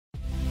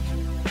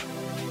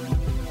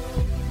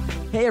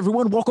Hey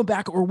everyone, welcome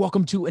back or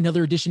welcome to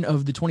another edition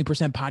of the 20%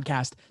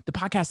 Podcast, the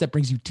podcast that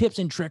brings you tips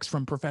and tricks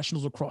from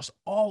professionals across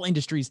all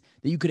industries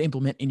that you could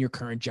implement in your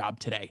current job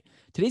today.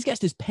 Today's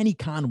guest is Penny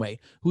Conway,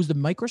 who's the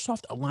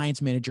Microsoft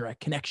Alliance Manager at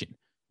Connection.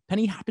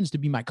 Penny happens to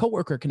be my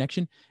coworker at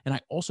Connection, and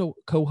I also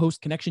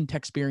co-host Connection Tech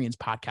Experience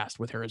podcast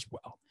with her as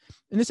well.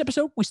 In this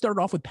episode, we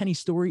started off with Penny's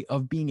story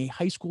of being a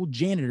high school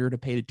janitor to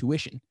pay the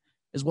tuition,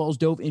 as well as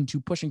dove into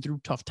pushing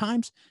through tough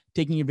times,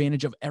 taking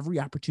advantage of every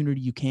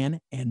opportunity you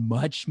can, and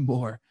much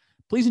more.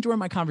 Please enjoy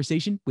my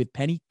conversation with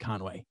Penny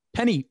Conway.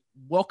 Penny,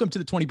 welcome to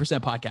the 20%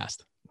 Podcast.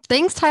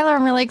 Thanks, Tyler.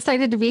 I'm really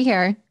excited to be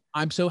here.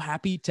 I'm so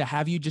happy to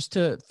have you.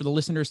 For the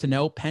listeners to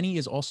know, Penny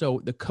is also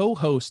the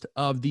co-host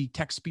of the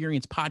Tech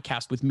Experience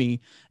podcast with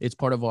me. It's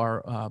part of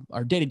our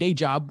day-to-day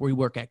job where we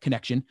work at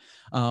Connection.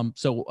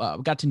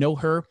 So got to know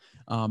her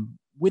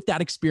with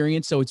that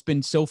experience. So it's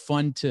been so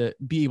fun to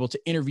be able to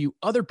interview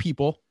other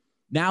people.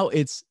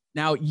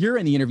 Now you're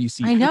in the interview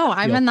seat. I know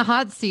I'm in the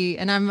hot seat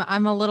and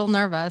I'm a little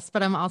nervous,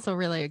 but I'm also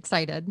really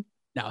excited.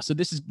 Now, so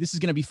this is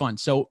going to be fun.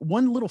 So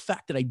one little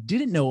fact that I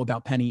didn't know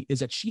about Penny is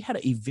that she had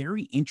a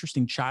very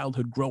interesting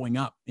childhood growing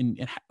up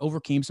and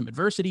overcame some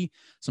adversity,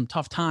 some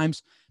tough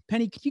times.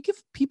 Penny, can you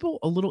give people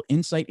a little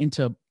insight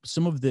into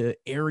some of the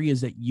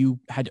areas that you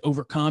had to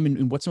overcome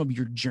and what some of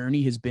your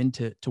journey has been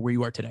to where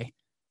you are today?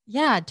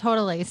 Yeah,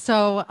 totally.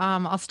 So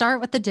I'll start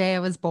with the day I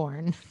was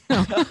born.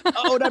 No. No.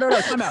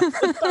 Come out.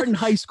 Let's start in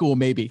high school,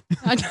 maybe.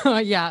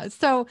 Yeah.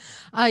 So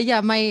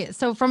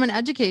from an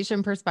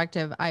education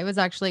perspective, I was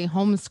actually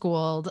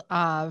homeschooled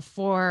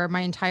for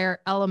my entire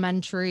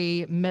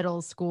elementary,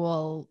 middle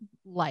school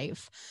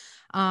life.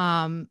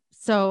 And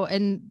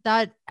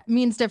that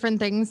means different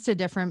things to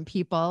different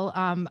people.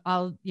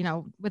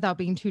 Without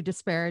being too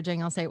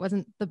disparaging, I'll say it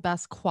wasn't the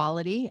best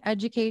quality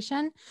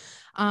education.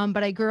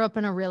 But I grew up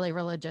in a really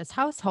religious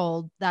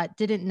household that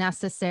didn't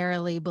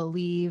necessarily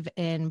believe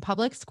in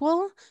public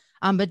school,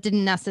 but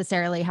didn't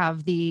necessarily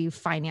have the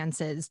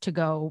finances to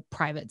go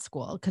private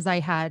school because I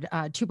had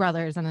two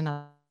brothers and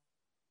another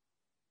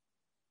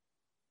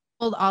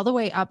all the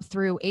way up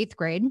through 8th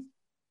grade.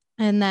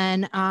 And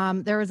then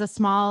there was a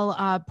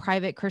small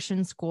private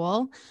Christian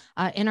school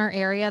in our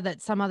area that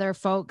some other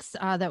folks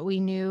that we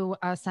knew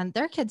sent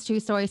their kids to.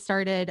 So I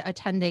started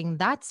attending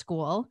that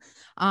school.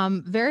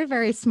 Very,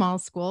 very small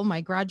school. My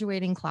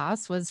graduating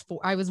class was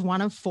I was one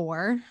of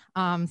 4.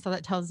 So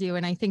that tells you.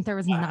 And I think there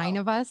was 9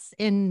 of us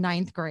in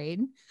 9th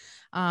grade.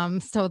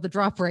 So the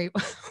drop rate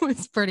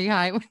was pretty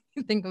high when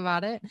you think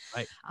about it.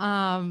 Right.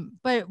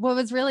 But what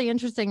was really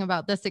interesting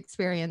about this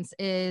experience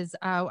is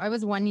I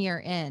was 1 year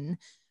in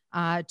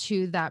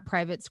to that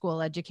private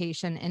school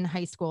education in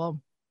high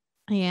school.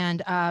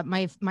 And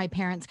my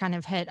parents kind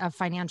of hit a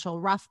financial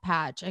rough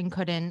patch and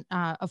couldn't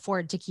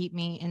afford to keep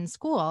me in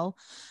school.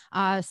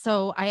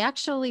 So I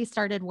actually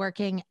started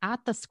working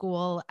at the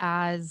school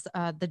as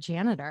the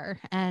janitor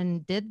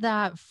and did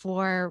that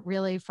for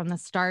really from the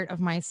start of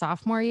my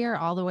sophomore year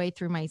all the way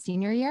through my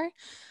senior year.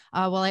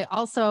 Well, I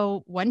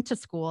also went to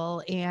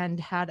school and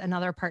had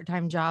another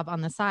part-time job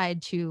on the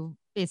side to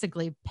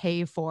basically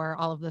pay for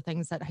all of the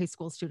things that high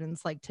school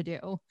students like to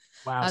do.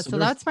 Wow. So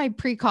that's my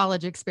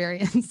pre-college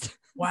experience.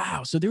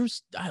 Wow. So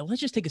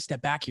let's just take a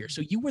step back here.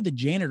 So you were the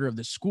janitor of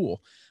the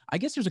school. I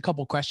guess there's a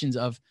couple of questions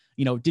of,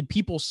 did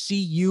people see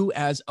you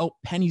as, oh,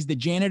 Penny's the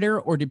janitor,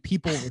 or did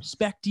people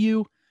respect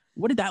you?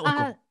 What did that look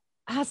like?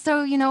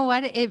 So you know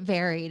what? It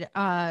varied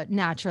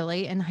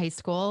naturally in high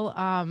school.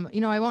 I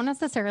won't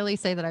necessarily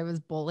say that I was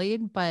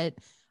bullied, but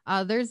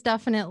there's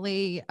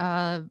definitely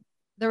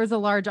there was a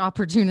large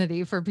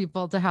opportunity for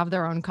people to have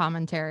their own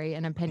commentary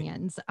and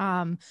opinions.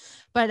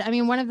 But I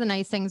mean, one of the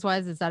nice things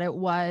is that it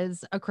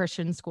was a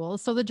Christian school.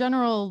 So the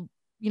general,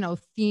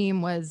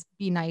 theme was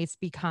be nice,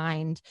 be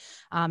kind.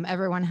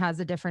 Everyone has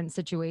a different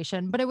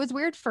situation, but it was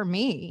weird for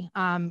me,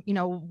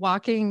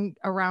 walking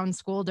around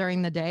school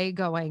during the day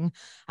going,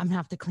 I'm gonna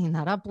have to clean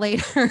that up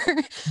later.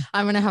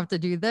 I'm going to have to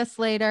do this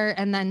later.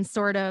 And then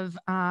sort of,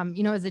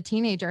 as a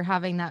teenager,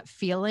 having that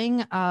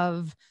feeling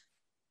of,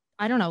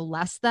 I don't know,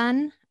 less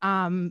than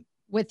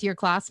with your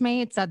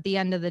classmates at the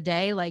end of the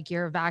day, like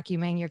you're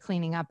vacuuming, you're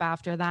cleaning up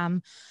after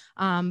them.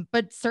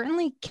 But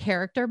certainly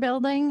character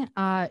building,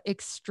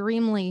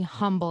 extremely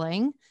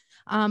humbling.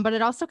 But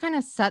it also kind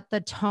of set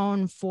the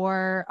tone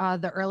for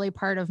the early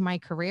part of my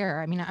career.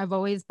 I mean, I've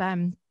always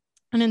been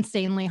an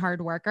insanely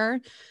hard worker,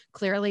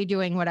 clearly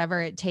doing whatever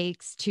it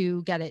takes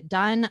to get it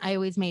done. I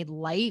always made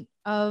light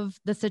of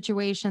the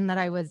situation that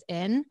I was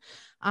in.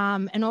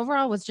 And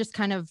overall was just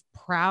kind of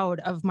proud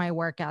of my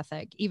work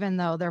ethic, even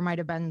though there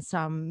might've been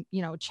some,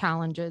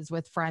 challenges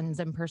with friends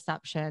and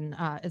perception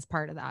as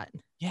part of that.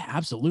 Yeah,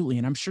 absolutely.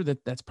 And I'm sure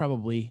that that's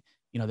probably,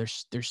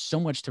 there's so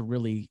much to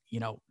really,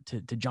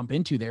 to jump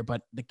into there,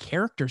 but the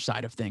character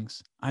side of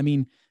things, I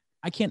mean,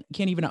 I can't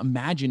even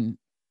imagine.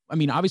 I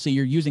mean, obviously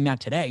you're using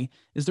that today.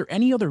 Is there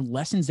any other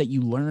lessons that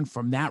you learned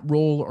from that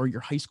role or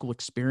your high school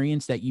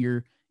experience that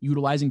you're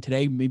utilizing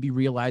today? Maybe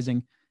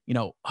realizing,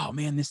 oh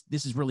man, this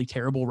is really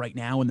terrible right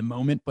now in the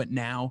moment, but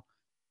now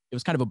it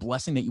was kind of a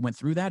blessing that you went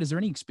through that. Is there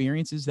any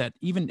experiences that,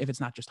 even if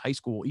it's not just high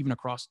school, even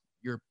across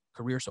your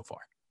career so far?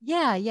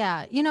 Yeah,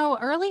 yeah.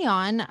 Early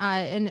on,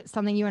 and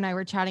something you and I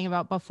were chatting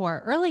about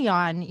before, early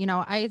on,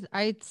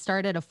 I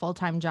started a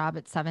full-time job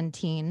at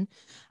 17.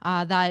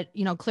 That,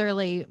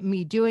 clearly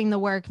me doing the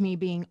work, me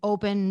being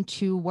open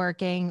to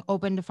working,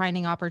 open to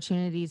finding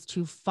opportunities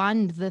to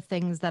fund the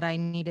things that I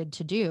needed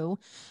to do,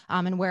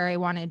 and where I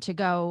wanted to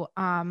go.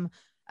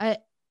 I,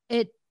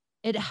 it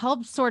it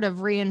helped sort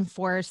of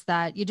reinforce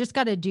that you just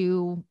got to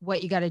do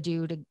what you got to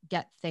do to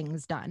get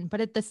things done.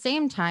 But at the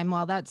same time,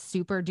 while that's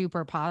super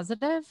duper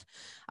positive,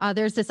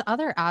 there's this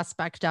other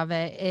aspect of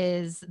it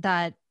is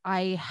that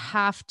I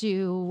have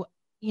to,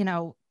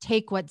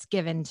 take what's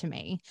given to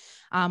me,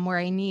 where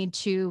I need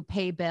to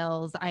pay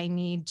bills. I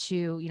need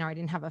to, I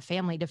didn't have a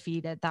family to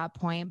feed at that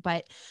point,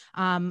 but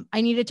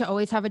I needed to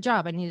always have a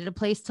job. I needed a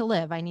place to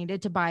live. I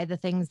needed to buy the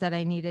things that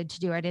I needed to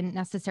do. I didn't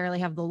necessarily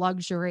have the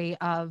luxury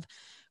of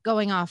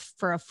going off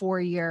for a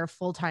 4-year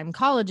full-time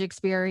college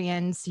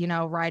experience,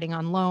 riding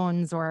on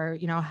loans or,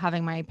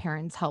 having my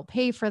parents help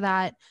pay for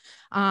that.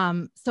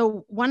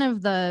 So one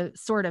of the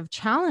sort of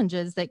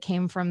challenges that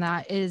came from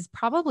that is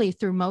probably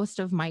through most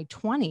of my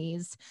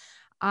 20s,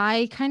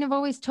 I kind of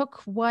always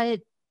took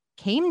what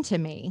came to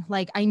me.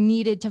 Like I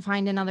needed to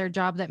find another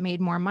job that made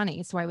more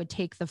money. So I would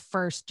take the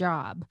first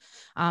job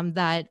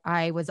that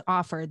I was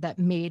offered that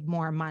made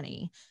more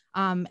money,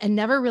 and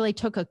never really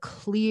took a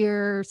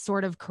clear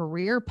sort of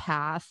career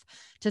path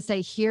to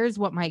say, here's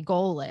what my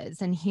goal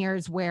is, and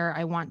here's where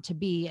I want to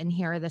be, and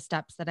here are the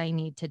steps that I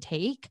need to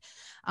take.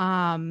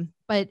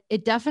 But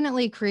it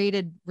definitely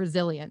created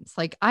resilience.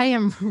 Like I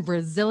am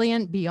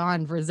resilient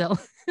beyond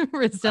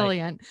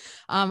resilient.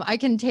 I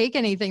can take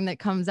anything that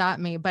comes at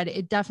me, but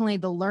it definitely,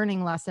 the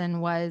learning lesson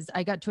was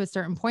I got to a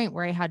certain point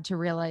where I had to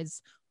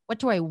realize, what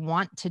do I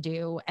want to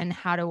do and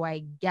how do I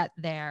get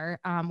there?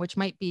 Which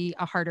might be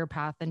a harder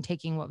path than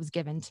taking what was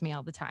given to me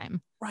all the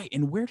time. Right.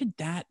 And where did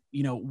that,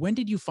 when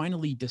did you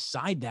finally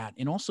decide that?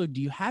 And also, do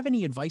you have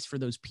any advice for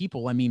those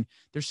people? I mean,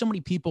 there's so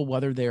many people,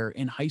 whether they're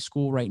in high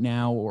school right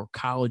now or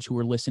college, who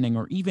are listening,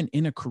 or even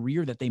in a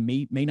career that they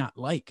may not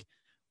like.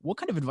 What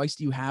kind of advice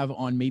do you have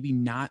on maybe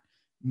not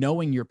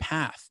knowing your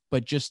path,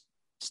 but just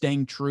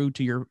staying true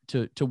to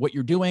to what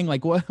you're doing?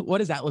 Like, what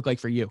does that look like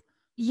for you?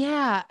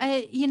 Yeah,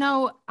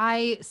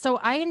 so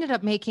I ended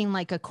up making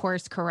like a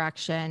course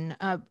correction.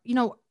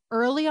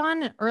 Earlier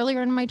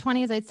in my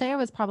 20s, I'd say I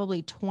was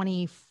probably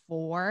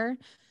 24.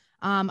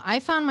 I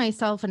found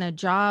myself in a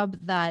job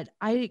that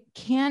I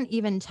can't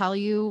even tell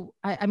you.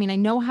 I mean, I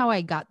know how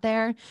I got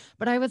there,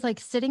 but I was like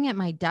sitting at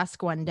my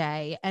desk one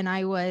day and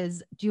I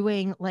was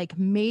doing like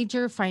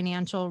major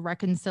financial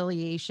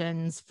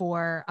reconciliations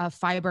for a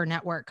fiber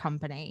network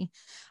company,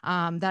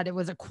 that it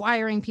was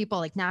acquiring people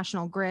like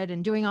National Grid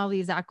and doing all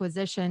these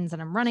acquisitions.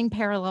 And I'm running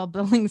parallel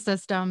billing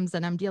systems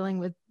and I'm dealing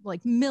with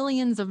like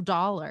millions of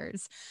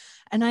dollars.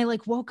 And I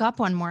like woke up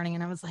one morning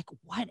and I was like,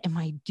 what am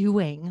I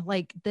doing?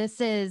 Like,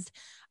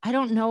 I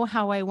don't know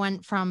how I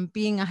went from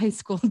being a high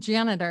school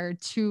janitor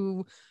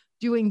to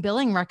doing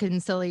billing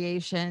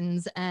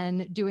reconciliations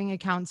and doing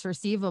accounts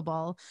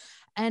receivable.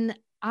 And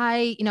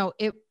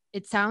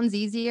it sounds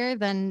easier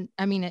than,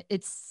 I mean,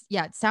 it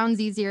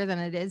sounds easier than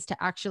it is to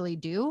actually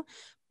do.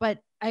 But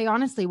I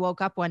honestly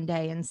woke up one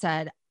day and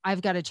said,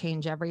 I've got to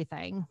change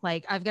everything.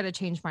 Like I've got to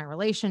change my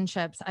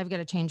relationships. I've got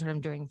to change what I'm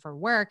doing for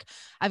work.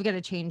 I've got to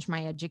change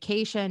my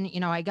education.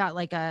 I got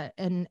like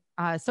an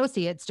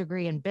associate's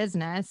degree in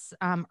business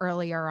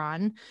earlier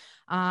on.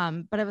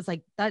 But I was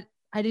like that.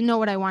 I didn't know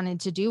what I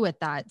wanted to do with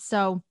that.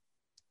 So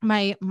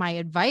my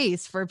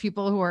advice for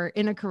people who are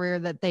in a career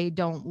that they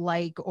don't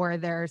like, or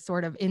they're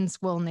sort of in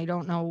school and they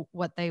don't know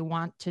what they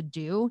want to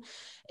do,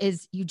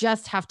 is you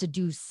just have to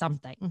do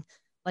something.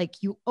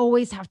 Like you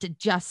always have to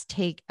just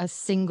take a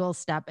single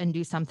step and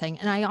do something.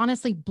 And I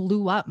honestly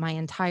blew up my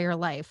entire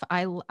life.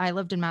 I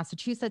lived in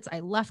Massachusetts.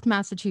 I left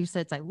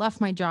Massachusetts. I left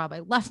my job.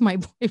 I left my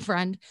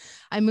boyfriend.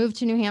 I moved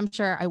to New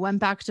Hampshire. I went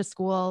back to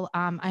school.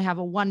 I have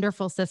a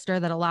wonderful sister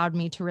that allowed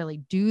me to really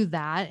do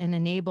that and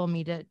enable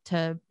me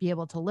to be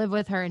able to live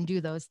with her and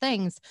do those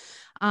things.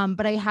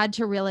 But I had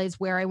to realize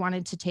where I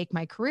wanted to take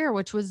my career,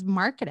 which was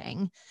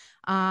marketing.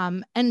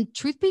 And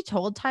truth be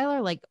told,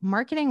 Tyler, like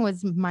marketing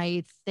was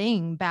my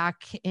thing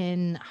back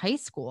in high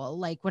school.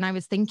 Like when I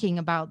was thinking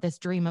about this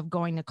dream of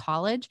going to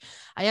college,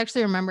 I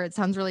actually remember, it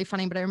sounds really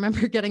funny, but I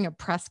remember getting a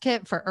press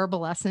kit for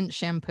Herbalescent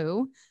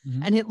shampoo,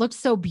 Mhm. and it looked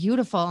so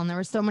beautiful. And there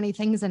were so many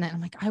things in it.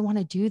 I'm like, I want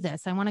to do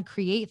this. I want to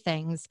create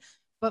things,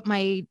 but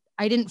I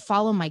didn't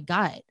follow my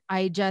gut.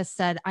 I just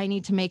said, I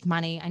need to make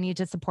money. I need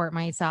to support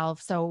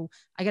myself. So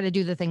I got to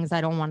do the things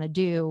I don't want to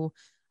do.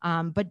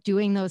 But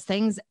doing those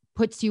things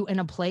puts you in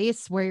a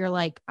place where you're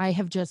like, I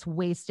have just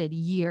wasted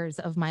years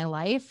of my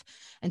life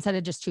instead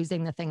of just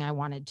choosing the thing I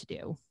wanted to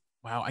do.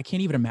 Wow, I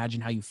can't even imagine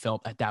how you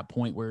felt at that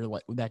point, where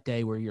like that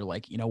day where you're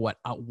like,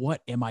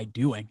 what am I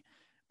doing?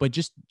 But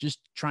just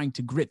trying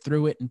to grit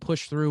through it and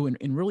push through,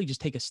 and really just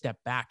take a step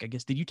back. I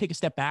guess, did you take a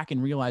step back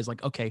and realize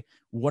like, okay,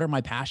 what are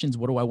my passions?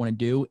 What do I want to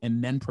do?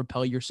 And then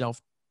propel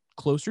yourself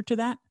closer to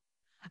that?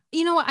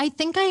 I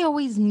think I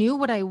always knew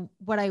what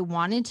I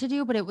wanted to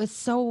do, but it was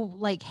so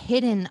like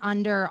hidden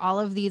under all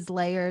of these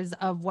layers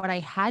of what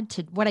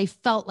I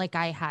felt like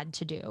I had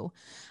to do.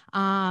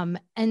 And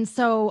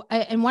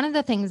one of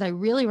the things I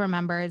really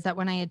remember is that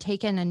when I had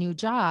taken a new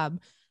job,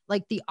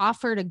 like the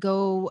offer to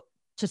go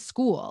to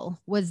school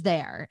was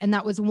there. And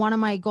that was one of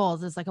my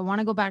goals, is like, I want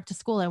to go back to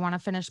school. I want to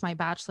finish my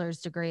bachelor's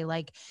degree.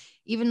 Like,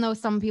 even though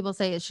some people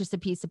say it's just a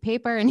piece of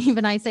paper, and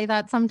even I say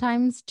that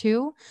sometimes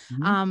too,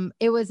 Mhm.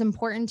 it was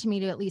important to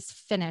me to at least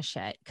finish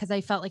it because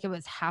I felt like it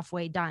was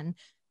halfway done.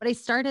 But I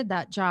started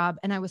that job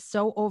and I was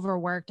so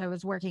overworked. I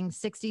was working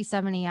 60,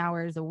 70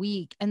 hours a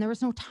week and there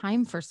was no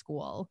time for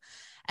school.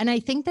 And I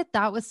think that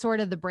that was sort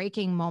of the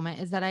breaking moment,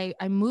 is that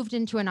I moved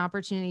into an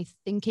opportunity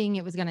thinking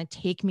it was going to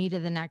take me to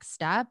the next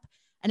step.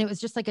 And it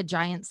was just like a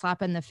giant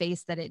slap in the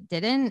face that it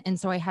didn't. And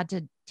so I had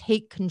to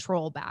take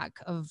control back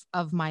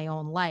of my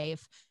own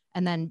life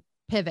and then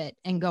pivot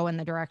and go in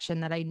the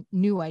direction that I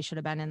knew I should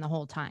have been in the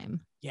whole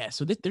time. Yeah.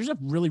 So there's a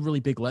really,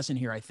 really big lesson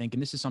here, I think.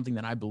 And this is something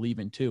that I believe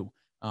in too.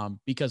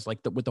 Because like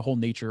with the whole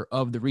nature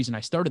of the reason I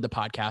started the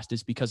podcast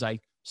is because I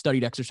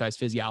studied exercise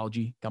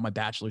physiology, got my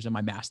bachelor's and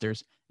my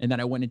master's, and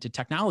then I went into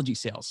technology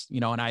sales,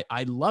 and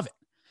I love it.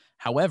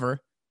 However,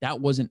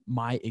 that wasn't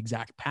my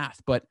exact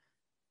path, but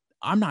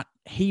I'm not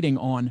hating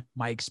on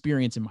my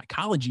experience in my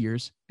college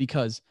years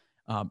because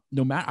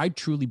no matter, I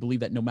truly believe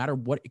that no matter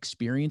what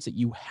experience that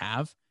you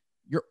have,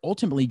 you're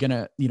ultimately going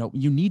to,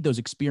 you need those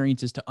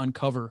experiences to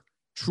uncover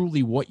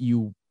truly what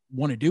you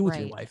want to do with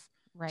your Right. life.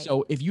 Right.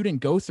 So if you didn't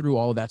go through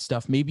all of that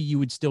stuff, maybe you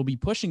would still be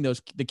pushing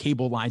the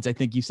cable lines, I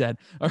think you said,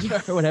 or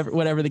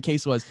whatever the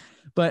case was.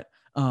 But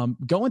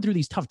going through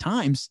these tough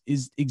times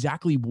is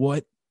exactly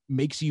what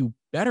makes you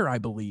better, I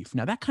believe.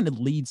 Now that kind of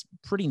leads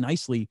pretty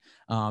nicely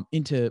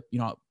into,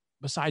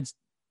 besides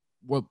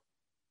what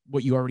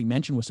you already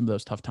mentioned with some of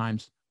those tough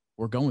times,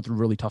 we're going through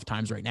really tough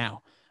times right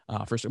now.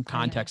 For some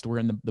context, we're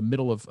in the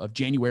middle of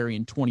January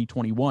in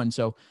 2021.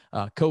 So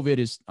COVID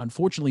is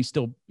unfortunately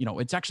still,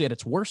 it's actually at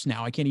its worst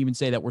now. I can't even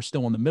say that we're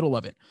still in the middle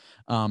of it.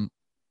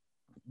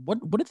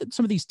 What did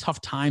some of these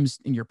tough times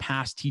in your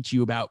past teach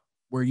you about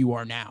where you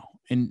are now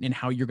and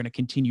how you're going to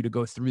continue to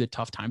go through the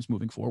tough times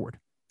moving forward?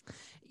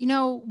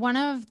 One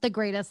of the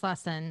greatest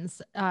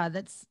lessons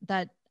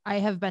that I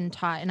have been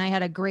taught, and I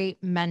had a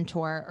great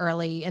mentor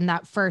early in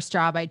that first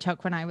job I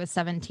took when I was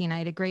 17. I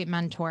had a great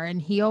mentor,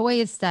 and he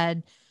always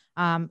said,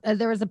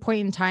 there was a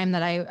point in time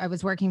that I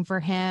was working for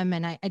him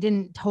and I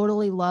didn't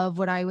totally love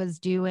what I was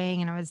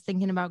doing. And I was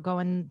thinking about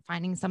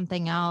finding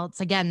something else.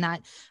 Again,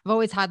 that I've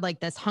always had like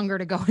this hunger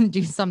to go and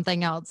do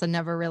something else and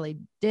never really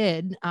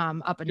did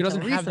up She until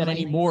doesn't have that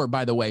recently. anymore,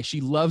 by the way.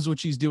 She loves what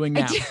she's doing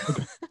I now. do.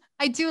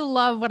 I do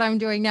love what I'm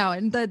doing now.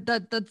 And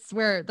that's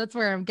where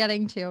I'm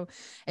getting to,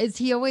 is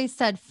he always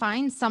said,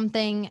 find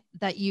something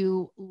that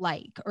you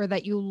like or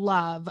that you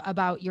love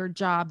about your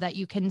job that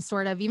you can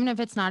sort of, even if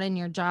it's not in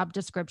your job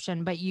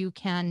description, but you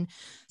can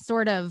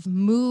sort of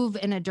move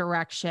in a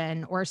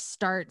direction or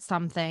start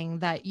something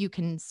that you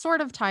can sort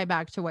of tie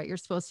back to what you're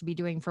supposed to be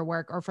doing for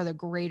work or for the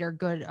greater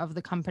good of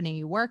the company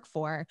you work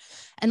for,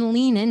 and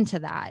lean into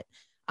that.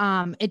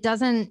 It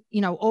doesn't,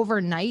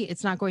 overnight,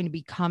 it's not going to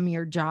become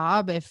your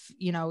job. If,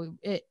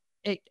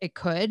 it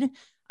could.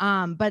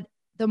 But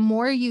the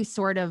more you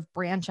sort of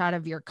branch out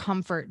of your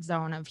comfort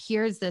zone of,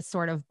 here's this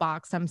sort of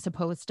box I'm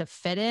supposed to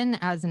fit in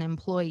as an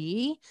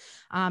employee.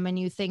 And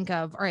you think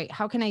of, all right,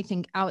 how can I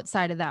think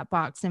outside of that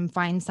box and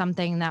find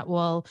something that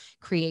will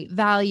create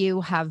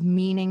value, have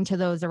meaning to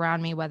those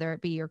around me, whether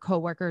it be your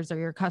coworkers or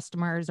your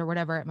customers or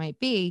whatever it might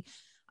be.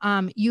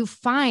 You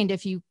find,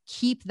 if you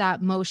keep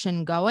that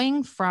motion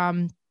going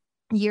from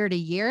year to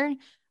year,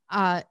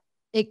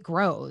 it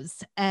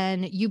grows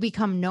and you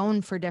become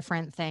known for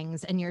different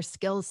things and your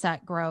skill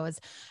set grows.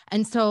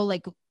 And so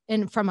like,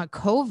 and from a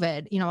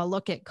COVID, a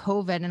look at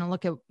COVID and a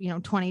look at,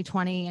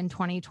 2020 and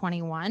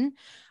 2021,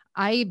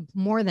 I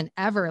more than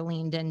ever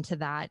leaned into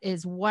that,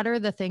 is what are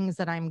the things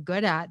that I'm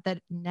good at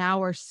that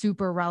now are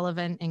super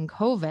relevant in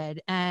COVID?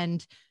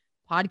 And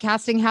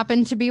podcasting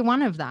happened to be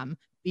one of them.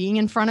 Being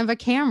in front of a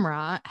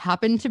camera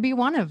happened to be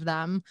one of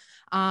them.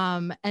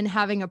 And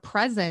having a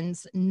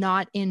presence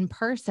not in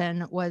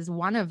person was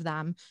one of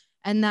them.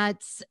 And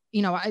that's,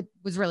 I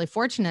was really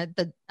fortunate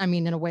that,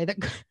 in a way that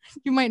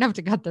you might have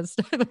to cut this.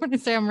 When I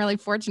say I'm really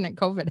fortunate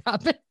COVID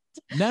happened.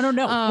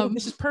 No.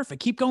 This is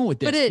perfect. Keep going with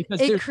this,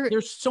 because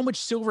there's so much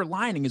silver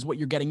lining is what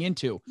you're getting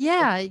into.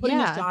 Yeah. Putting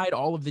aside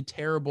all of the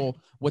terrible,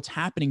 what's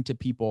happening to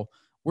people,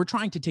 we're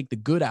trying to take the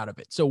good out of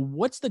it. So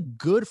what's the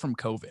good from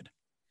COVID?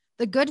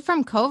 The good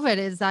from COVID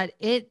is that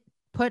it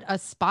put a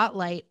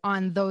spotlight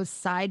on those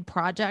side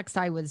projects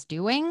I was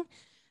doing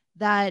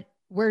that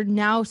we're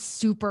now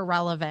super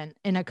relevant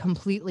in a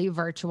completely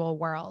virtual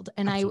world.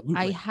 And I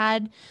Absolutely.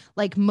 had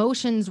like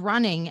motions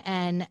running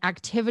and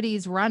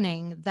activities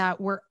running that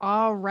were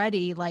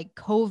already like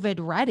COVID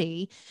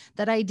ready,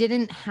 that I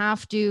didn't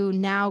have to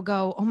now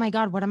go, oh my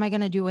God, what am I going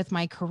to do with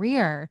my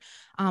career?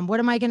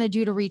 What am I going to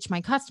do to reach my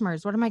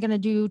customers? What am I going to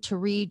do to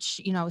reach,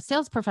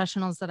 sales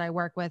professionals that I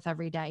work with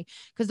every day?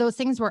 Because those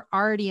things were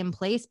already in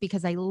place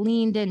because I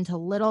leaned into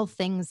little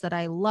things that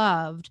I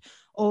loved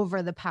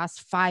over the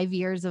past 5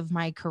 years of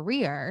my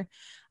career.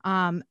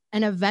 And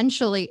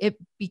eventually it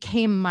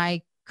became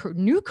my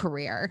new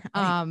career.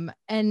 Right.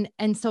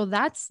 And so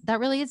that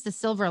really is the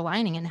silver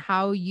lining, and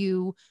how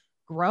you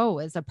grow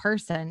as a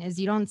person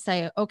is you don't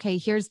say, okay,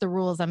 here's the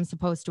rules I'm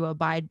supposed to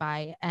abide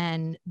by,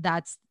 and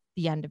that's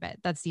the end of it.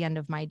 That's the end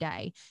of my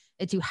day.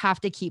 It's, you have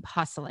to keep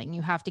hustling.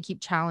 You have to keep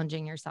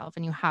challenging yourself,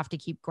 and you have to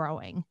keep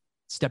growing.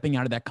 Stepping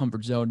out of that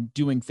comfort zone,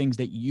 doing things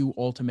that you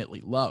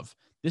ultimately love.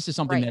 This is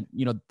something Right.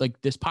 that,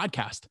 like this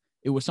podcast,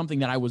 it was something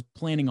that I was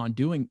planning on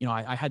doing.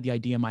 I had the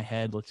idea in my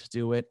head, let's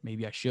do it.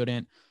 Maybe I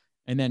shouldn't.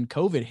 And then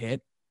COVID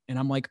hit and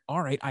I'm like,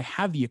 all right, I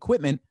have the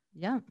equipment.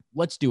 Yeah.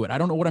 Let's do it. I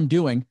don't know what I'm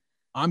doing.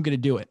 I'm going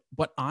to do it.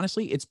 But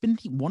honestly, it's been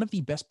one of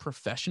the best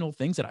professional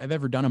things that I've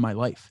ever done in my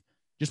life,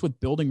 just with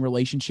building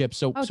relationships.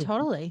 So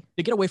Totally.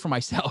 to get away from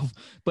myself,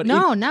 but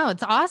No,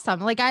 it's awesome.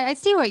 Like I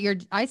see what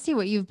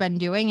you've been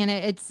doing, and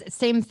it's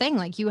same thing.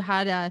 Like you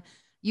had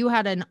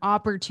an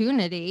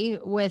opportunity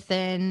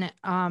within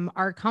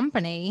our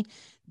company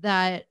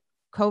that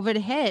COVID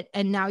hit,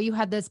 and now you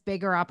had this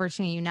bigger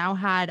opportunity. You now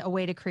had a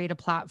way to create a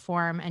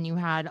platform, and you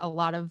had a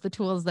lot of the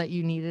tools that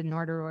you needed in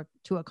order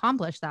to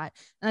accomplish that.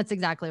 And that's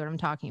exactly what I'm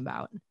talking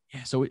about.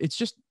 yeah, so it's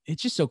just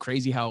so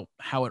crazy how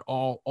it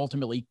all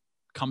ultimately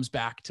comes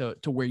back to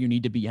where you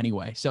need to be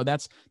anyway. So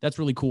that's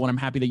really cool. And I'm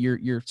happy that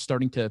you're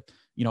starting to,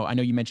 I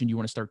know you mentioned you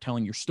want to start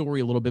telling your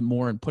story a little bit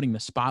more and putting the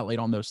spotlight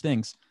on those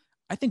things.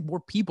 I think more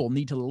people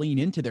need to lean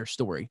into their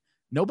story.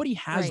 Nobody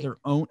has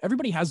Right.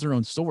 everybody has their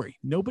own story.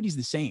 Nobody's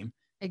the same.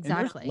 And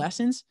there's Exactly.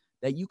 lessons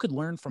that you could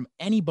learn from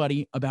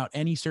anybody about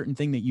any certain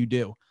thing that you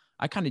do.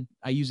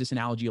 I use this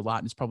analogy a lot,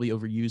 and it's probably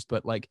overused,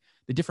 but like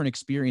the different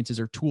experiences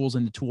are tools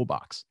in the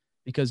toolbox.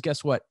 Because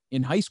guess what?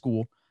 In high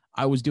school,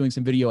 I was doing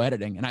some video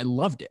editing and I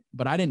loved it,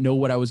 but I didn't know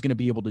what I was going to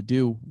be able to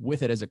do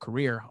with it as a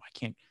career. I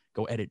can't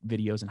go edit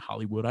videos in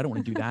Hollywood. I don't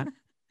want to do that.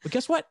 But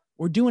guess what?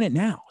 We're doing it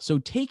now. So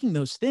taking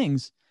those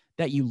things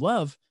that you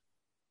love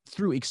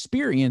through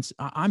experience,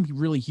 I'm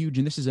really huge.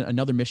 And this is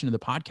another mission of the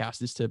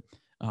podcast, is to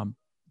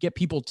get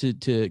people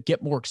to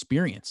get more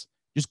experience,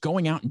 just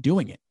going out and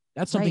doing it.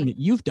 That's something Right.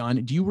 that you've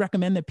done. Do you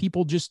recommend that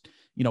people just,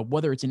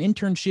 whether it's an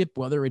internship,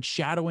 whether it's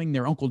shadowing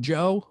their Uncle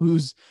Joe, who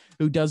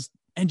does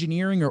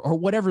engineering, or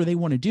whatever they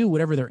want to do,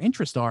 whatever their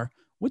interests are,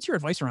 what's your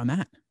advice around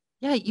that?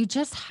 Yeah, you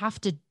just have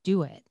to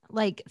do it.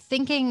 Like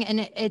thinking,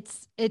 and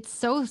it's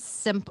so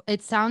simple.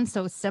 It sounds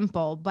so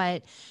simple,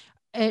 but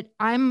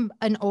I'm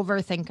an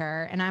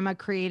overthinker and I'm a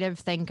creative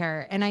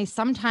thinker. And I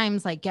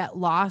sometimes like get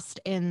lost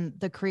in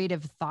the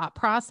creative thought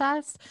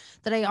process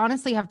that I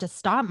honestly have to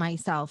stop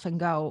myself and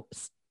go,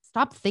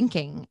 stop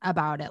thinking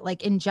about it.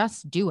 Like, and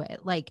just do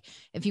it. Like,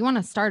 if you want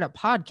to start a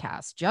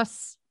podcast,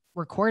 just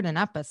record an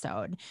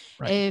episode.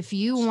 Right. If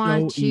you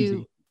want So to,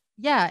 easy.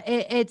 yeah,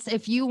 it's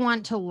if you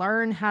want to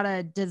learn how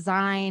to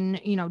design,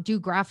 do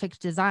graphic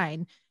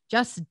design,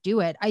 just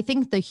do it. I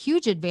think the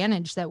huge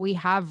advantage that we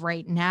have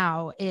right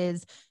now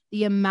is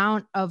the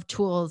amount of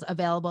tools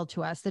available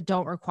to us that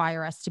don't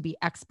require us to be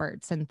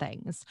experts in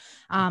things.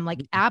 Like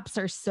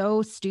apps are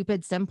so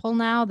stupid simple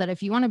now that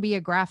if you want to be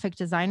a graphic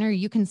designer,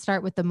 you can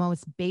start with the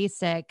most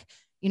basic,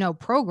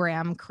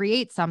 program,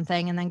 create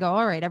something, and then go,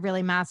 all right, I've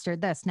really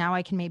mastered this. Now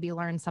I can maybe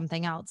learn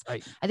something else.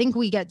 Right. I think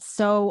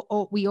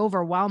we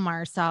overwhelm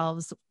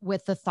ourselves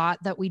with the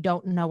thought that we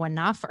don't know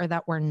enough, or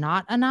that we're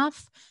not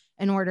enough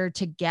in order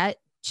to get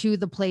to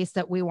the place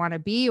that we want to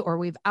be, or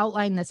we've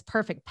outlined this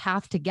perfect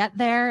path to get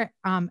there.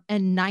 And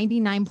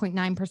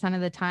 99.9%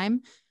 of the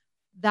time,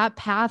 that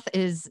path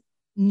is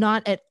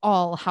not at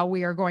all how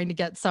we are going to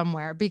get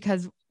somewhere,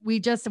 because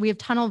we have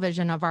tunnel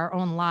vision of our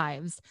own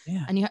lives.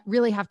 Yeah. And you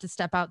really have to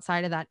step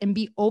outside of that and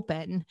be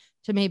open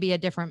to maybe a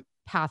different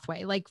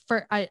pathway. Like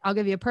I'll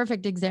give you a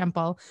perfect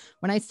example.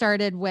 When I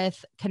started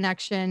with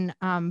Connection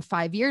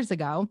 5 years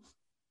ago,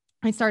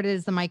 I started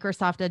as the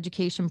Microsoft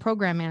Education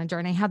Program Manager,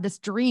 and I had this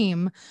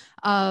dream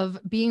of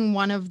being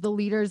one of the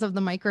leaders of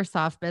the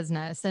Microsoft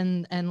business,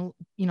 and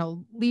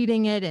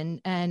leading it,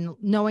 and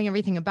knowing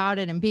everything about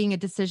it, and being a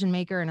decision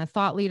maker and a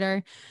thought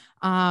leader.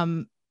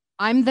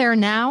 I'm there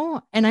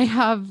now, and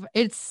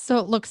it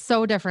looks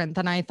so different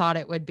than I thought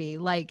it would be.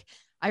 Like,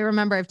 I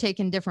remember I've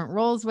taken different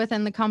roles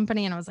within the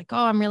company, and I was like,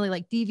 oh, I'm really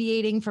like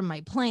deviating from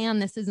my plan.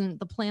 This isn't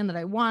the plan that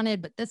I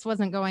wanted, but this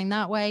wasn't going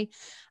that way.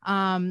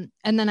 And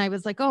then I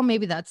was like, oh,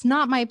 maybe that's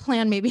not my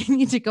plan. Maybe I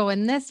need to go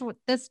in this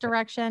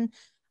direction.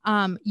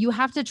 You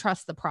have to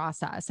trust the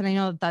process. And I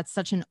know that's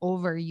such an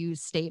overused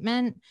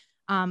statement.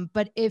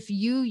 But if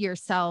you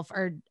yourself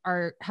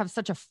have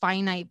such a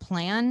finite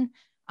plan,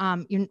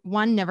 you're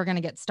one, never going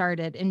to get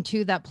started. And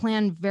two, that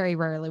plan very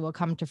rarely will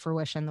come to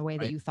fruition the way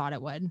that Right. you thought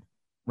it would.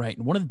 Right.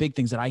 And one of the big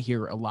things that I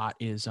hear a lot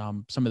is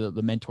some of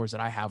the mentors that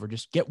I have are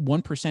just get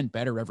 1%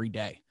 better every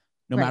day,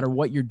 no Right. matter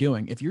what you're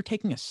doing. If you're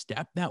taking a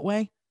step that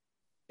way,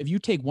 if you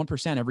take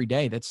 1% every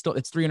day, it's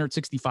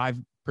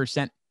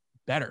 365%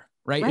 better,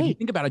 right? If you Right.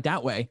 think about it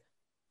that way,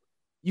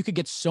 you could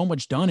get so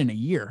much done in a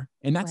year,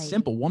 and that's Right.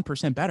 simple,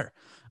 1% better.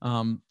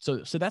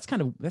 So that's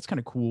kind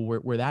of cool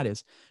where that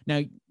is.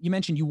 Now, you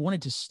mentioned you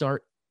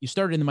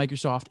started in the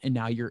Microsoft, and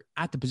now you're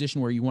at the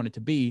position where you wanted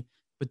to be,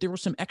 but there were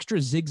some extra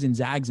zigs and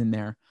zags in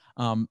there.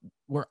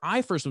 Where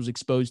I first was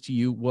exposed to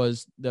you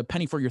was the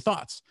penny for your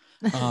thoughts.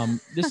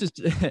 This is,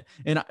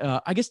 and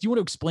I guess, do you want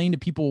to explain to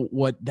people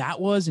what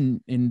that was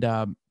and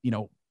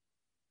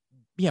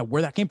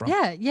where that came from?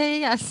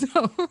 Yeah.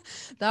 So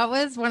that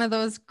was one of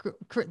those,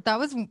 that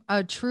was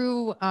a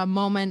true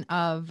moment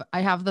of,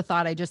 I have the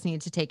thought, I just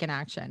need to take an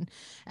action.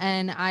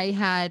 And I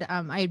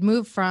had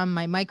moved from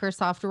my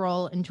Microsoft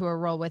role into a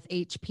role with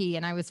HP,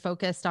 and I was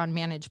focused on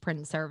managed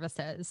print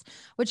services,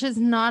 which is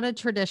not a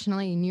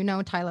traditionally,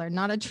 and Tyler,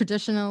 not a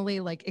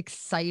traditionally like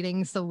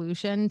exciting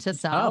solution to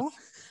sell.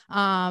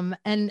 Tough.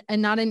 And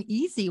not an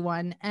easy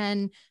one.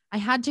 And I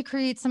had to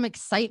create some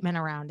excitement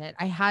around it.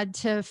 I had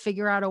to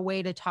figure out a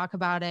way to talk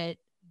about it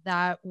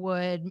that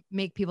would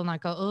make people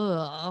not go,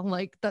 oh,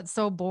 like that's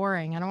so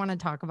boring. I don't want to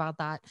talk about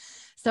that.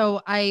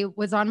 So I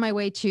was on my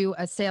way to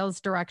a sales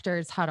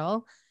director's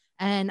huddle,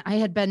 and I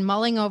had been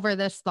mulling over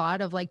this thought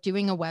of like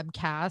doing a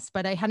webcast,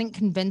 but I hadn't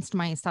convinced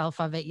myself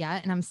of it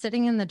yet. And I'm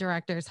sitting in the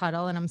director's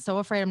huddle, and I'm so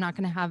afraid I'm not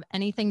going to have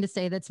anything to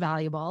say that's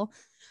valuable.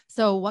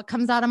 So what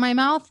comes out of my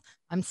mouth?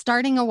 I'm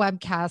starting a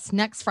webcast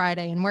next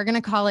Friday, and we're going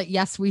to call it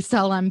Yes, We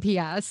Sell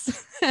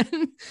MPS.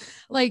 And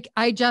like,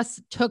 I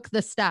just took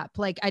the step.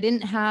 Like, I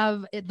didn't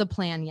have the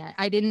plan yet.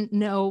 I didn't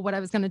know what I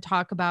was going to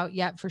talk about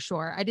yet for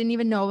sure. I didn't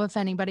even know if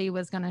anybody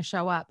was going to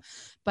show up,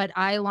 but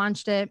I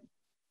launched it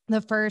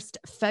the first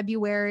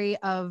February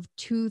of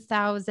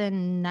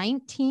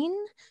 2019.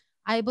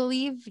 I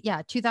believe,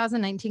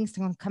 2019,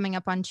 so coming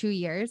up on 2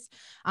 years.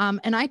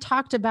 And I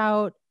talked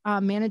about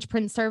managed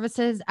print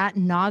services ad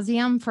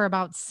nauseum for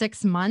about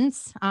 6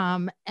 months.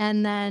 And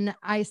then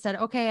I said,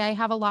 okay, I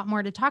have a lot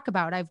more to talk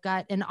about. I've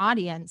got an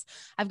audience.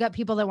 I've got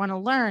people that want to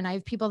learn. I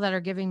have people that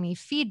are giving me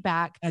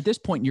feedback. At this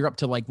point, you're up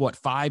to like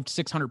what,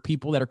 500-600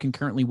 people that are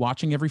concurrently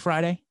watching every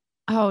Friday?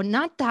 Oh,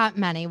 not that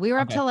many. We were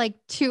up Okay. to like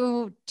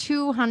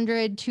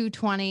 200,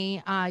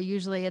 220,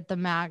 usually at the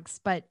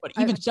max. But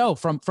even so,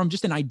 from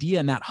just an idea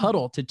in that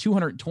huddle to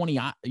 220,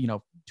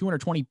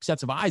 220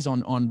 sets of eyes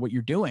on what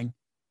you're doing,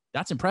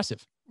 that's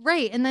impressive.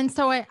 Right. And then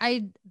so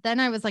I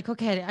was like,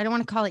 okay, I don't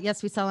want to call it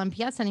Yes, We Sell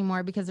MPS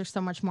anymore, because there's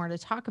so much more to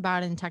talk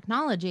about in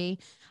technology.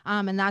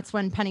 And that's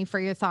when Penny for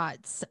Your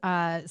Thoughts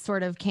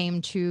sort of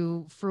came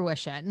to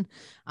fruition.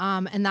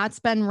 And that's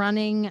been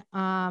running,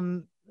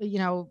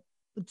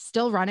 it's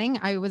still running.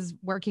 I was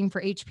working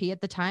for HP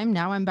at the time.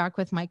 Now I'm back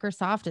with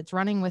Microsoft. It's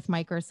running with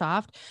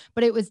Microsoft,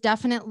 but it was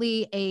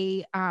definitely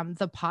the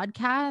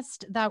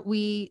podcast that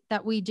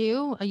we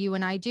do, you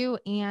and I do,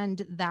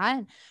 and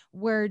that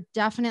were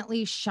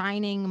definitely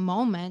shining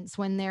moments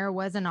when there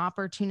was an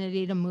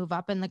opportunity to move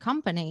up in the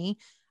company.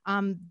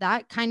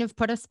 That kind of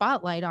put a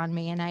spotlight on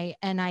me,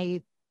 and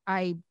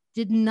I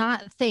did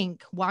not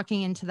think,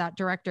 walking into that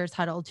director's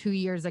huddle 2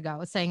 years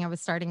ago, saying I was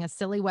starting a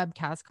silly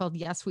webcast called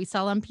Yes, We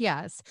Sell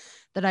MPS,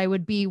 that I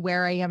would be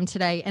where I am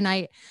today. And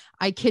I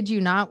kid you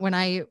not, when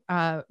I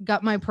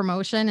got my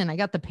promotion and I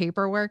got the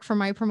paperwork for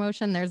my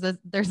promotion, there's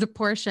a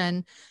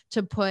portion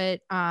to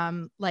put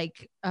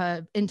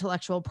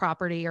intellectual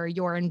property or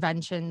your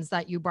inventions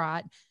that you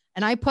brought.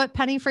 And I put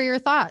Penny for Your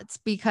Thoughts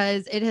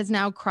because it has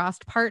now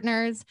crossed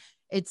partners.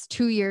 It's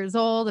 2 years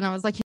old. And I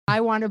was like, I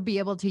want to be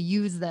able to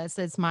use this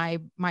as my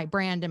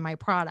brand and my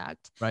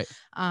product. Right.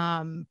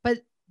 But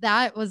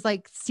that was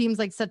seems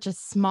like such a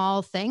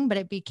small thing, but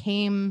it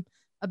became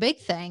a big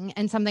thing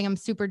and something I'm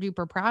super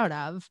duper proud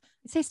of.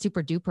 I say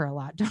super duper a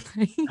lot, don't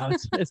I?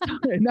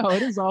 No,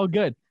 it is all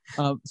good.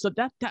 So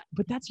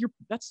but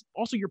that's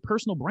also your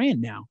personal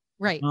brand now.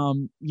 Right.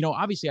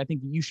 Obviously I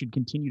think you should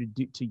continue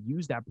to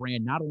use that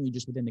brand, not only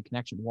just within the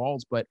connection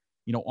walls, but,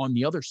 on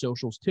the other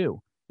socials too.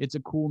 It's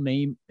a cool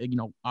name,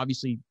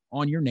 obviously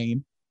on your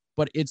name,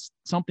 but it's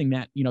something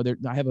that,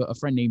 I have a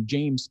friend named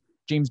James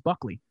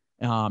Buckley.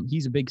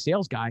 He's a big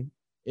sales guy.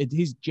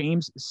 He's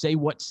James Say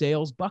What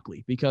Sales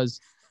Buckley, because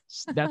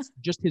that's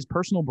just his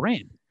personal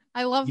brand.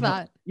 I love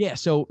that. Yeah.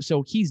 So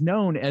he's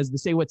known as the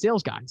Say What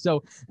Sales guy.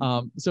 So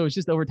it's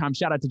just over time.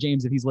 Shout out to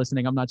James if he's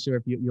listening. I'm not sure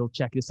if you'll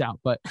check this out,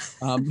 but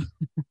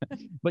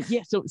but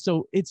yeah.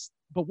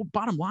 But what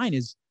bottom line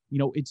is,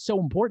 it's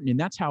so important, and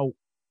that's how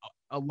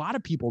a lot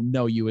of people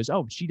know you as,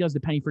 oh, she does the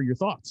Penny for Your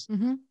Thoughts.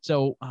 Mm-hmm.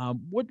 So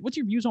what's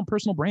your views on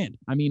personal brand?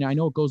 I mean, I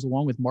know it goes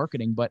along with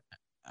marketing, but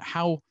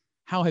how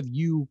have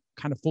you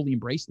kind of fully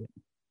embraced it?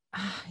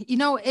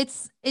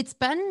 It's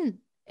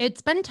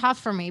been tough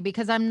for me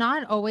because I'm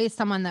not always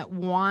someone that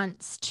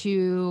wants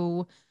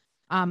to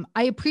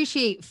I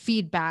appreciate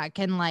feedback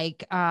and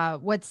like,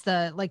 what's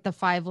the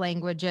five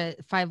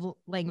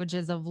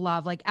languages of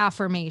love, like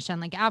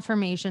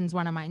affirmation's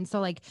one of mine. So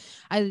like,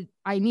 I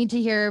need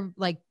to hear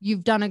like,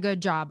 you've done a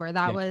good job, or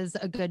that Yeah. was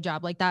a good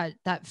job. Like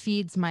that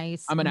feeds I'm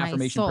an my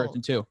affirmation soul.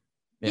 person too.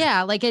 Yeah.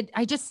 Yeah. Like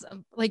I just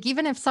like,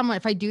 even if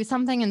I do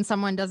something and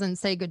someone doesn't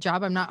say good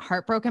job, I'm not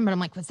heartbroken, but I'm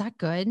like, was that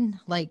good?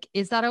 Like,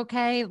 is that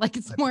okay? Like,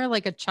 it's more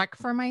like a check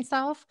for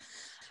myself.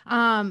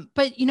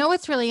 But you know,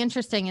 what's really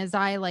interesting is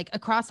I like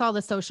across all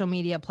the social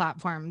media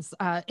platforms,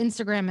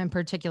 Instagram in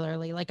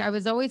particularly, like I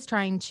was always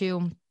trying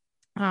to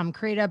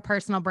create a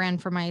personal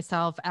brand for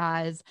myself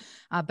as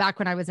back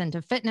when I was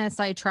into fitness,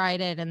 I tried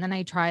it. And then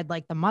I tried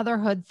like the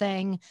motherhood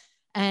thing.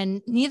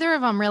 And neither of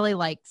them really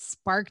like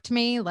sparked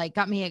me, like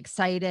got me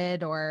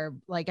excited, or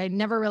like I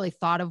never really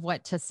thought of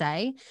what to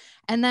say.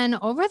 And then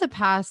over the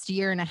past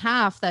year and a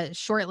half, that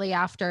shortly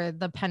after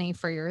the penny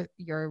for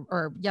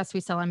or yes, we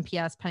sell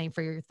MPS penny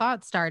for your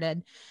thoughts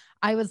started,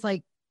 I was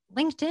like,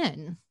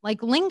 LinkedIn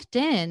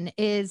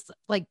is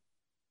like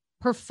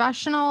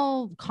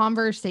professional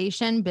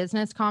conversation,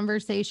 business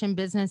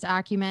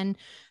acumen.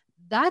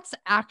 That's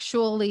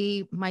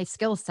actually my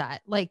skill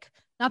set. Like,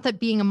 not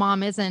that being a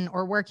mom isn't,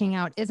 or working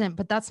out isn't,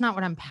 but that's not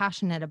what I'm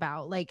passionate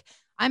about. Like,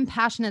 I'm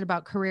passionate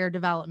about career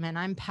development.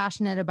 I'm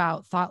passionate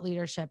about thought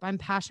leadership. I'm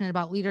passionate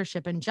about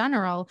leadership in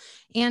general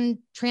and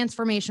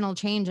transformational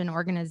change in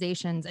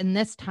organizations in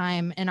this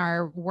time in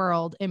our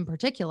world in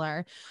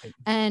particular. Right.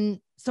 And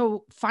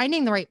so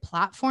finding the right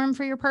platform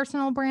for your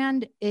personal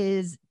brand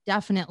is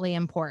definitely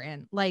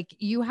important. Like,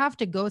 you have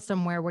to go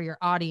somewhere where your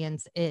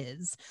audience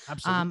is.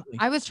 Absolutely.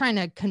 I was trying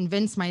to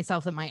convince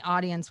myself that my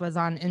audience was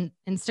on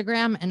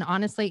Instagram, and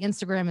honestly,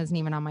 Instagram isn't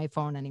even on my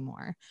phone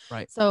anymore.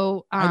 Right.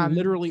 So, I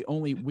literally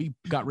we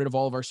got rid of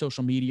all of our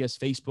social medias,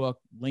 Facebook,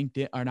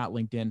 LinkedIn, or not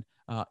LinkedIn,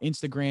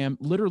 Instagram.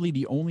 Literally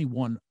the only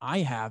one I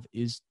have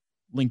is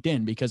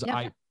LinkedIn, because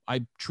yep.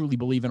 I truly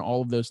believe in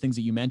all of those things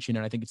that you mentioned.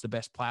 And I think it's the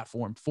best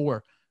platform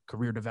for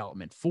career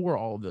development, for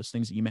all of those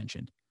things that you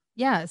mentioned.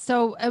 Yeah.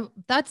 So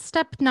that's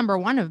step number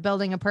one of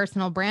building a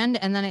personal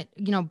brand. And then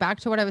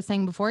back to what I was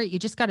saying before, you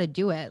just got to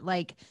do it.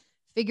 Like,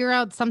 figure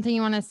out something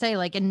you want to say.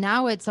 Like, and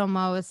now it's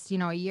almost,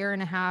 a year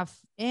and a half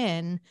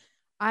in,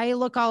 I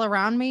look all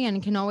around me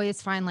and can always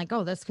find like,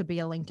 oh, this could be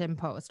a LinkedIn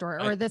post, or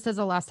Right. this is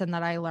a lesson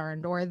that I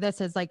learned, or this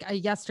is like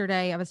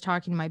yesterday I was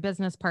talking to my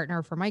business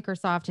partner for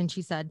Microsoft, and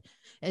she said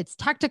it's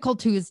Tactical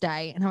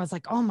Tuesday. And I was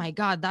like, oh my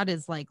God, that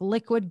is like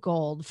liquid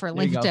gold for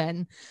There you go.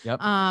 LinkedIn.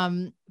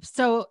 Yep.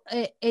 So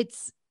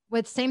it's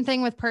with same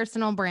thing with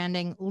personal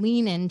branding,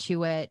 lean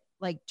into it,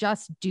 like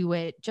just do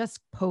it,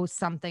 just post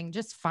something,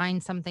 just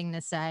find something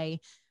to say,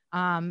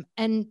 and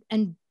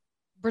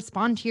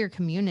respond to your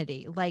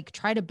community. Like,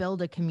 try to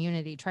build a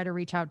community, try to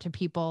reach out to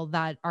people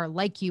that are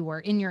like you or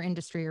in your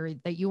industry or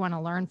that you want to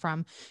learn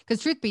from.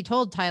 Because truth be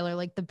told, Tyler,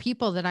 like the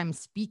people that I'm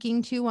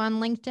speaking to on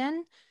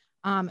LinkedIn,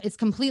 is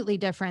completely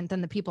different than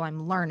the people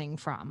I'm learning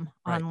from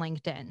on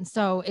LinkedIn.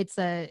 So it's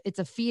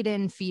a feed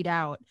in, feed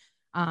out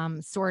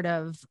sort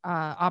of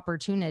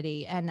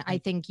opportunity. And I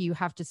think you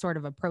have to sort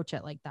of approach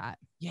it like that.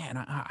 Yeah. And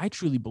I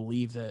truly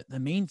believe that the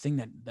main thing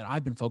that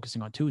I've been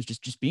focusing on too is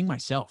just being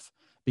myself,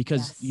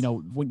 because, Yes.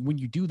 when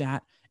you do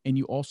that, and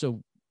you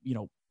also,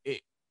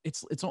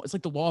 it's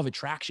like the law of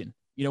attraction,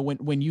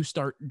 when you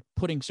start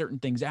putting certain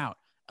things out,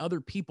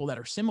 other people that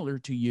are similar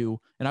to you.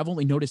 And I've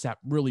only noticed that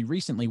really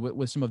recently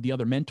with some of the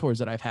other mentors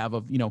that I've have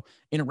of,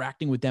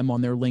 interacting with them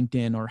on their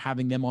LinkedIn or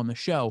having them on the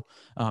show.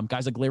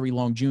 Guys like Larry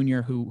Long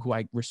Jr., who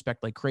I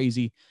respect like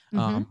crazy.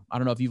 Mm-hmm. I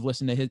don't know if you've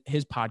listened to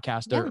his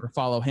podcast or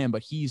follow him,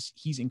 but he's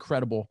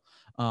incredible.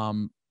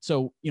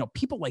 So,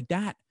 people like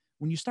that,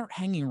 when you start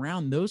hanging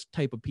around those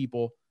type of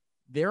people,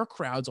 their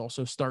crowds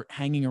also start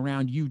hanging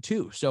around you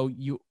too. So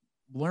you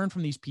learn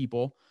from these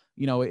people.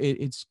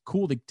 It's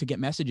cool to get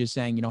messages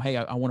saying, hey,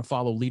 I want to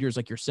follow leaders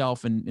like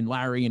yourself and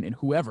Larry and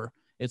whoever.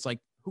 It's like,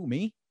 who,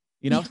 me?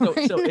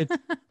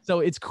 So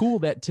it's cool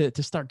that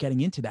to start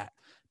getting into that.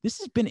 This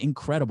has been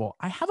incredible.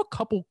 I have a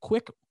couple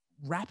quick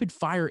rapid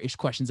fire-ish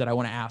questions that I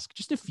want to ask,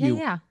 just a few.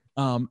 Yeah.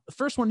 The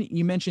first one,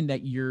 you mentioned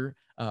that you're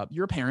a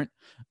parent,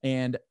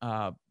 and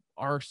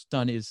our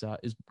son is going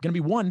to be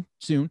one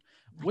soon.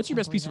 What's your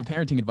best piece of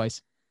parenting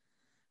advice?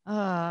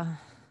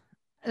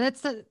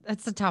 That's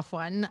a tough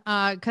one.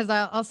 Cause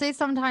I'll say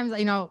sometimes,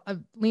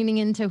 leaning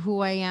into who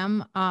I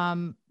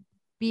am,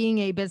 being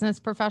a business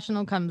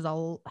professional comes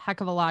a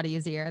heck of a lot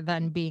easier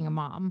than being a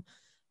mom,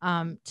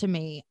 to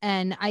me.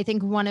 And I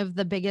think one of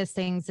the biggest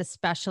things,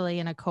 especially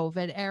in a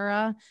COVID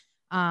era,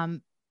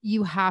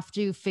 you have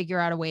to figure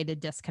out a way to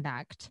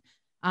disconnect.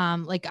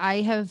 Like,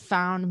 I have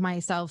found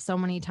myself so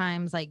many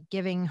times, like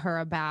giving her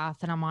a bath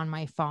and I'm on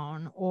my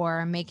phone,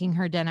 or making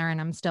her dinner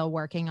and I'm still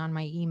working on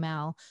my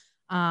email.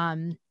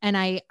 And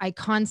I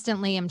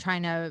constantly am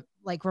trying to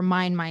like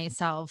remind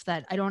myself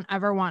that I don't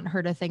ever want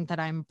her to think that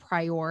I'm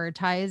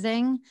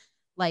prioritizing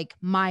like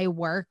my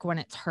work when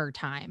it's her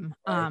time.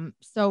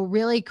 So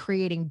really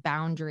creating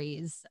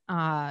boundaries,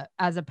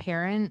 as a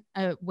parent,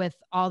 with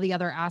all the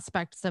other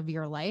aspects of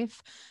your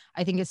life,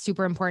 I think is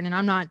super important. And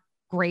I'm not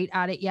great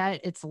at it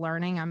yet. It's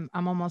learning. I'm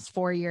almost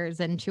 4 years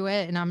into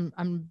it, and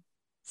I'm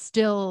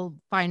still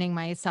finding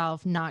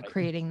myself not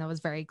creating those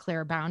very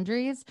clear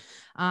boundaries.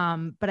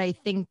 But I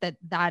think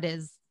that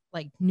is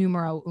like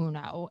numero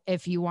uno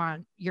if you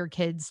want your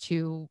kids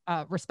to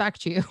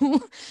respect you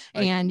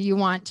and you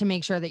want to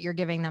make sure that you're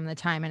giving them the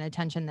time and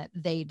attention that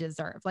they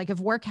deserve. Like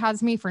if work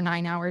has me for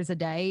 9 hours a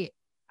day,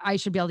 I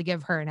should be able to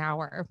give her an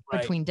hour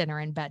between dinner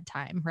and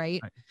bedtime.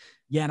 Right.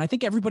 Yeah. And I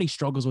think everybody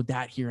struggles with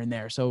that here and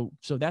there. So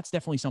that's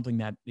definitely something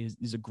that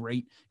is a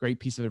great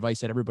piece of advice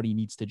that everybody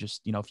needs to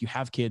just, if you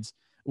have kids,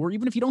 or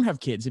even if you don't have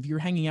kids, if you're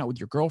hanging out with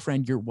your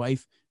girlfriend, your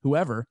wife,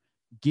 whoever,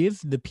 give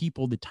the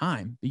people the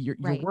time that you're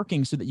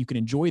working so that you can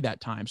enjoy that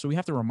time. So we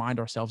have to remind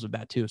ourselves of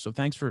that too. So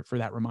thanks for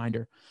that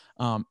reminder.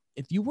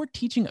 If you were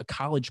teaching a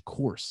college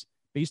course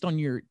based on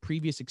your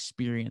previous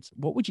experience,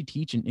 what would you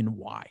teach and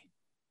why?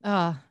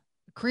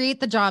 Create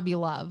the job you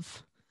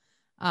love.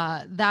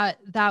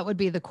 That would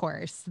be the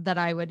course that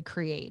I would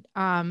create.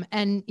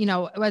 And,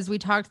 as we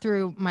talked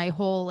through my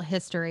whole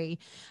history,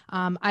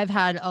 I've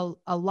had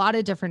a lot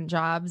of different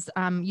jobs.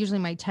 Usually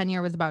my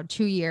tenure was about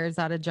 2 years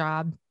at a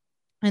job,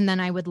 and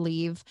then I would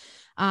leave.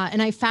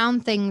 And I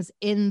found things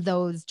in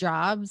those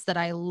jobs that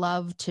I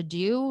love to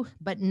do,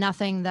 but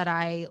nothing that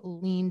I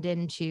leaned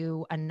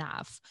into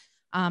enough.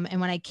 And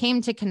when I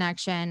came to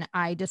Connection,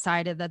 I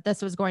decided that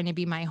this was going to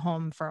be my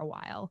home for a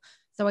while.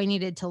 So I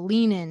needed to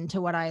lean into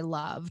what I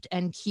loved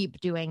and keep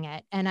doing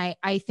it. And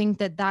I think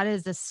that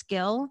is a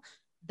skill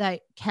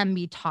that can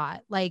be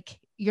taught. Like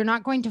you're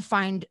not going to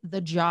find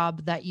the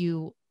job that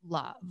you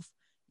love.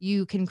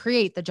 You can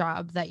create the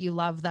job that you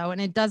love though. And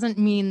it doesn't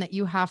mean that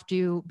you have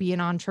to be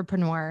an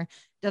entrepreneur.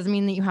 It doesn't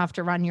mean that you have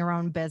to run your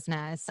own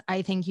business.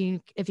 I think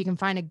if you can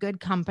find a good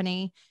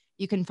company,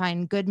 you can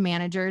find good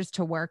managers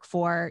to work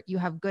for, you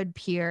have good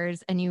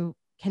peers, and you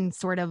can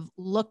sort of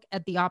look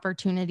at the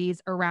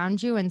opportunities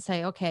around you and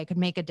say, okay, I could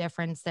make a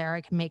difference there.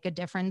 I can make a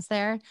difference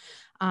there.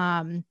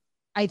 I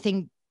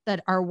think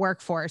that our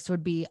workforce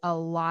would be a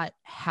lot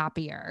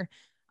happier.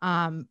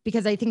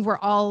 Because I think we're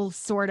all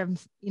sort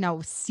of,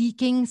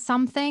 seeking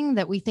something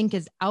that we think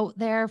is out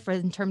there for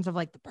in terms of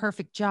like the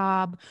perfect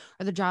job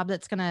or the job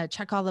that's going to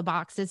check all the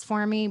boxes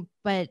for me.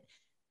 But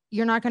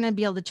you're not going to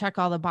be able to check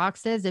all the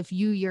boxes if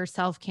you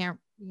yourself can't,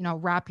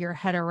 wrap your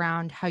head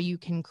around how you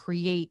can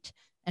create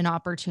an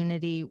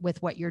opportunity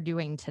with what you're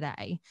doing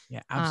today.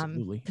 Yeah,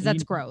 absolutely. Because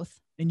that's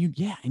growth. And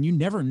you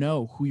never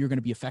know who you're going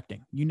to be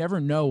affecting. You never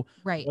know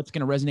what's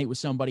going to resonate with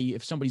somebody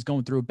if somebody's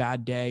going through a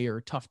bad day or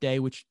a tough day,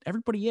 which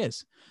everybody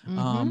is,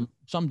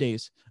 some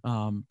days.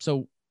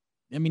 So,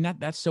 I mean,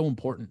 that's so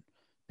important.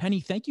 Penny,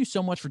 thank you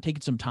so much for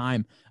taking some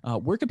time.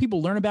 Where can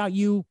people learn about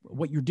you,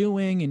 what you're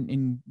doing?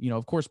 And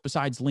of course,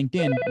 besides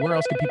LinkedIn, where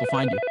else can people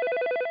find you?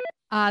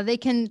 They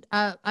can,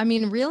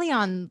 really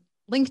on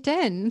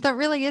LinkedIn. That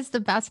really is the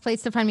best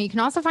place to find me. You can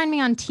also find me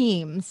on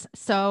Teams.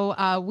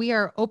 So we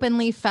are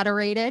openly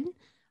federated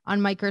on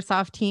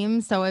Microsoft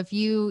Teams. So if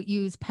you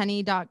use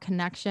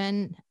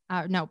penny.conway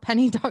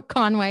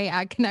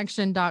at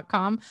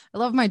connection.com. I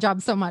love my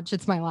job so much.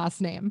 It's my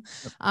last name.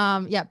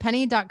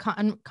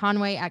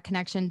 penny.conway at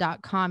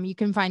connection.com. You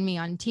can find me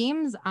on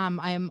Teams.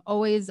 I am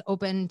always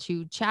open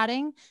to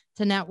chatting,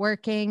 to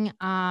networking,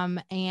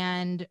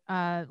 and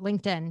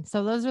LinkedIn.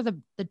 So those are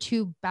the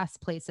two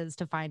best places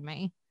to find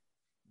me.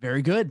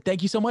 Very good.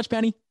 Thank you so much,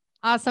 Penny.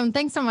 Awesome.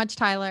 Thanks so much,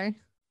 Tyler.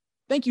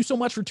 Thank you so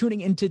much for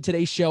tuning into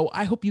today's show.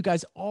 I hope you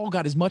guys all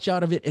got as much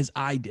out of it as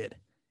I did.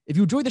 If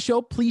you enjoyed the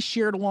show, please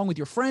share it along with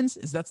your friends,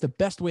 as that's the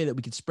best way that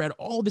we can spread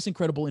all this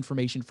incredible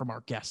information from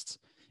our guests.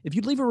 If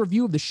you'd leave a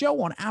review of the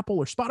show on Apple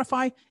or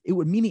Spotify, it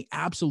would mean the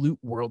absolute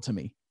world to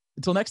me.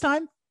 Until next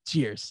time,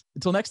 cheers.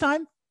 Until next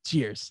time,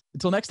 cheers.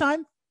 Until next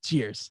time,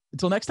 cheers.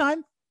 Until next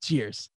time, cheers.